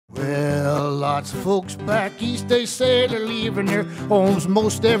Well, lots of folks back east, they say they're leaving their homes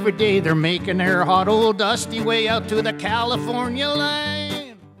most every day. They're making their hot old dusty way out to the California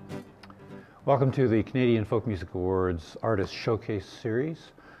line. Welcome to the Canadian Folk Music Awards Artist Showcase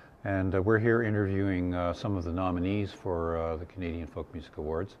Series. And we're here interviewing some of the nominees for the Canadian Folk Music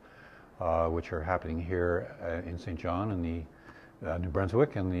Awards, which are happening here in Saint John in the New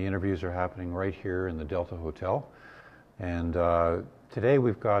Brunswick, and the interviews are happening right here in the Delta Hotel. And today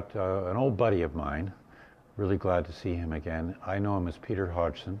we've got an old buddy of mine. Really glad to see him again. I know him as Peter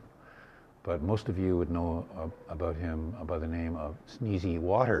Hodgson, but most of you would know about him by the name of Sneezy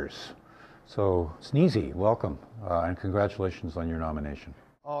Waters. So Sneezy, welcome, and congratulations on your nomination.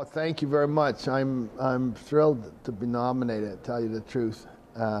 Oh, thank you very much. I'm thrilled to be nominated, to tell you the truth.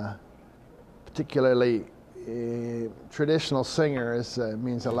 Particularly traditional singer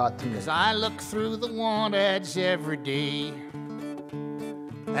means a lot to me. 'Cause I look through the want ads every day,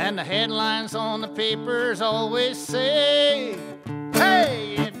 and the headlines on the papers always say,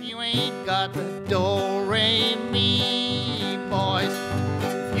 hey, if you ain't got the do-re-mi, boys,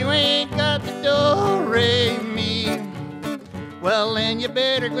 if you ain't got the do-re-mi, well then you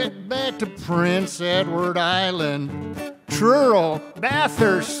better get back to Prince Edward Island, Truro,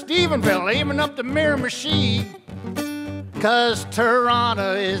 Bathurst, Stephenville, even up to Miramichi, 'cause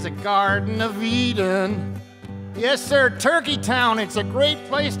Toronto is a Garden of Eden. Yes, sir, Turkey Town, it's a great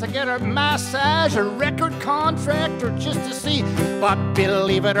place to get a massage, a record contract, or just to see. But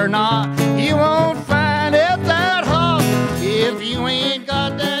believe it or not, you won't find it that hot if you ain't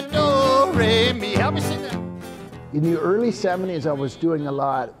got that do-re-mi. Help me sing that. In the early 70s, I was doing a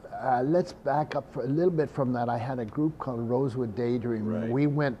lot. Let's back up a little bit from that. I had a group called Rosewood Daydream. Right. We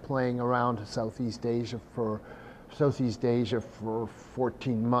went playing around Southeast Asia for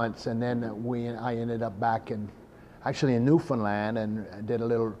 14 months, and then I ended up back in Newfoundland, and I did a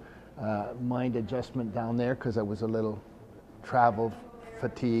little mind adjustment down there because I was a little travel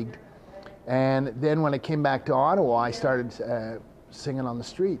fatigued. And then when I came back to Ottawa, I started singing on the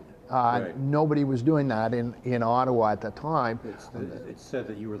street. Right. Nobody was doing that in Ottawa at the time. It's said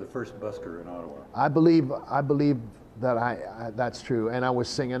that you were the first busker in Ottawa. I believe that that's true, and I was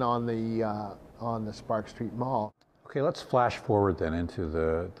singing on the Spark Street Mall. Okay, let's flash forward then into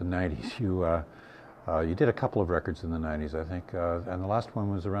the 90s. You did a couple of records in the 90s, I think, and the last one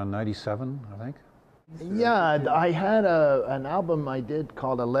was around 97, I think? Yeah, I had an album I did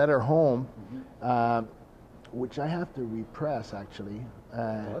called A Letter Home, which I have to repress, actually.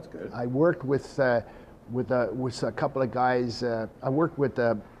 That's good. I worked with a couple of guys. I worked with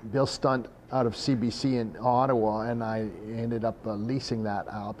Bill Stunt out of CBC in Ottawa, and I ended up leasing that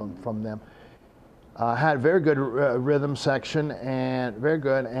album from them. I had a very good rhythm section, and very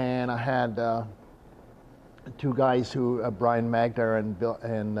good. And I had two guys Brian Magner and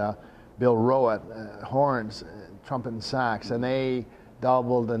Bill Rowett, horns, trumpet and sax, and they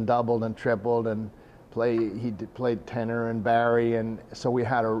doubled and tripled and played tenor and Barry, and so we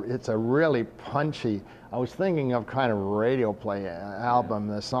had it's a really punchy. I was thinking of kind of radio play album.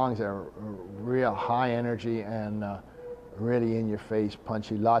 The songs are real high energy and really in your face,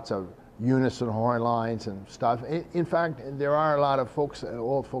 punchy. Lots of unison horn lines and stuff. In fact, there are a lot of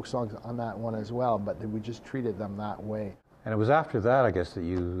old folk songs on that one as well, but we just treated them that way. And it was after that, I guess, that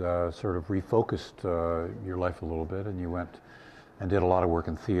you sort of refocused your life a little bit, and you went and did a lot of work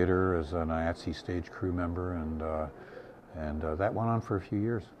in theater as an IATSE stage crew member, and that went on for a few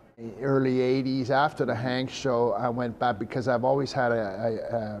years. Early 80s, after the Hanks show, I went back because I've always had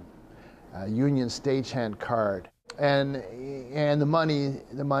a union stagehand card, and the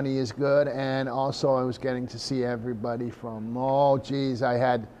money is good, and also I was getting to see everybody from, I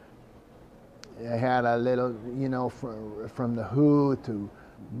had a little, from the Who to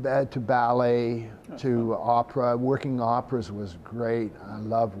ballet to opera. Working operas was great. I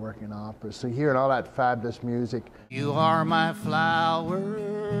love working operas. So hearing all that fabulous music. You are my flower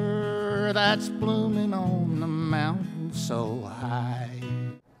that's blooming on the mountain so high.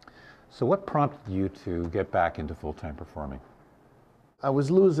 So what prompted you to get back into full-time performing? I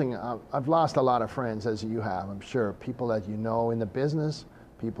was losing, I've lost a lot of friends, as you have, I'm sure. People that you know in the business,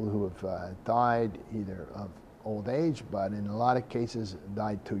 people who have died either of old age, but in a lot of cases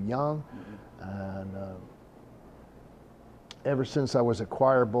died too young. And ever since I was a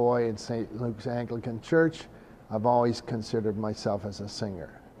choir boy in St. Luke's Anglican Church, I've always considered myself as a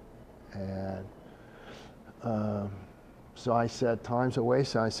singer. And so I said, time's a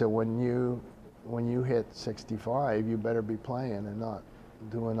waste. I said, when you hit 65, you better be playing and not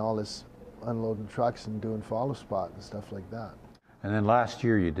doing all this unloading trucks and doing follow spot and stuff like that. And then last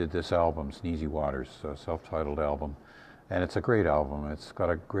year you did this album, Sneezy Waters, a self-titled album. And it's a great album. It's got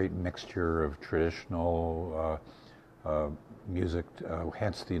a great mixture of traditional music,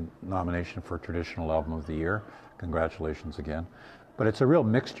 hence the nomination for Traditional Album of the Year. Congratulations again. But it's a real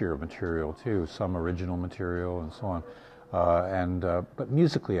mixture of material too, some original material and so on. But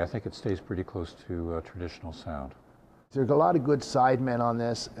musically, I think it stays pretty close to traditional sound. There's a lot of good sidemen on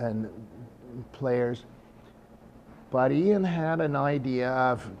this and players, but Ian had an idea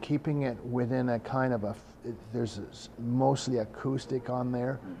of keeping it within a kind of there's mostly acoustic on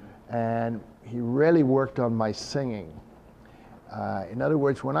there, and he really worked on my singing. In other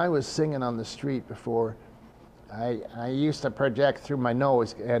words, when I was singing on the street before, I used to project through my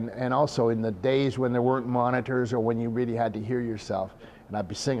nose, and also in the days when there weren't monitors or when you really had to hear yourself, and I'd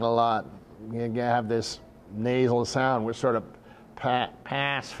be singing a lot. You have this nasal sound, which sort of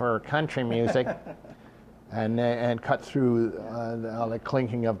pass for country music, and cut through all the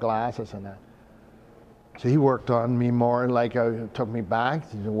clinking of glasses and that. So he worked on me more, like took me back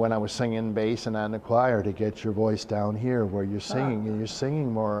to when I was singing bass and on the choir to get your voice down here where you're singing, and you're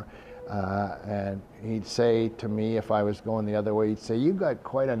singing more. And he'd say to me, if I was going the other way, he'd say, "You got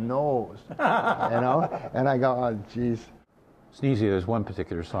quite a nose," you know? And I go, "Oh, geez." Sneezy, there's one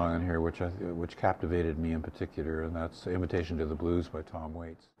particular song in here which captivated me in particular, and that's "Invitation to the Blues" by Tom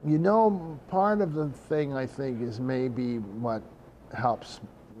Waits. You know, part of the thing I think is maybe what helps.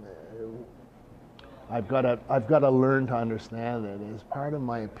 I've got to learn to understand it. Is part of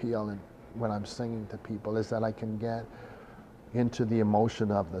my appeal when I'm singing to people is that I can get into the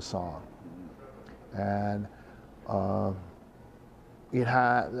emotion of the song, and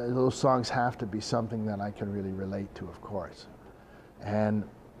those songs have to be something that I can really relate to, of course. And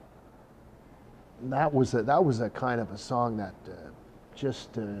that was a kind of a song that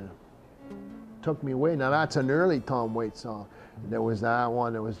just took me away. Now that's an early Tom Waits song. There was that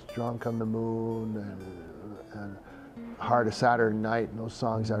one. There was "Drunk on the Moon" and "Heart of Saturday Night." And those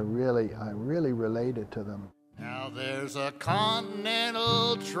songs, I really related to them. Now there's a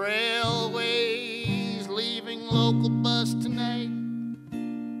Continental Trailways leaving local bus tonight.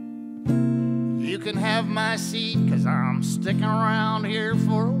 You can have my seat, 'cause I'm sticking around here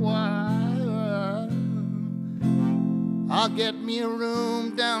for a while. I'll get me a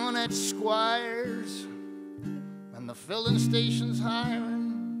room down at Squire's, and the filling station's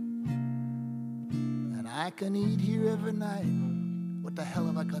hiring, and I can eat here every night. What the hell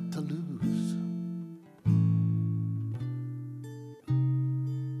have I got to lose?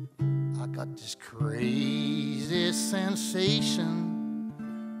 I got this crazy sensation,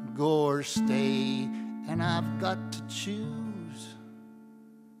 go or stay, and I've got to choose,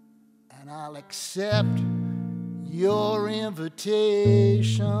 and I'll accept your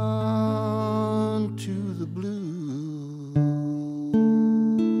invitation to the blues.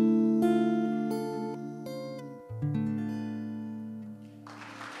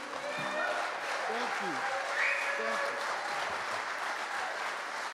 Thank you. Thank you.